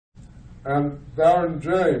And Baron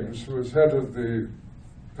James, who was head of the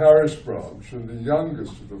Paris branch and the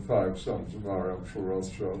youngest of the 5 sons of our Marshal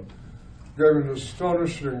Rothschild, gave an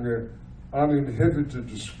astonishingly uninhibited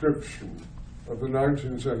description of the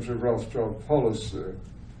 19th century Rothschild policy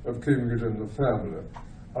of keeping it in the family.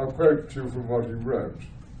 I'll quote to you from what he wrote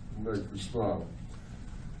and make you smile.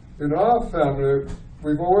 In our family,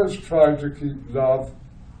 we've always tried to keep love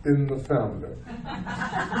in the family.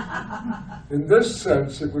 In this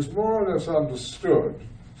sense, it was more or less understood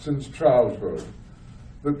since childhood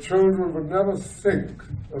that children would never think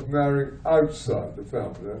of marrying outside the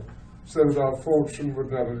family, so that our fortune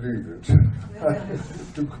would never leave it.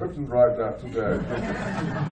 You couldn't write that today.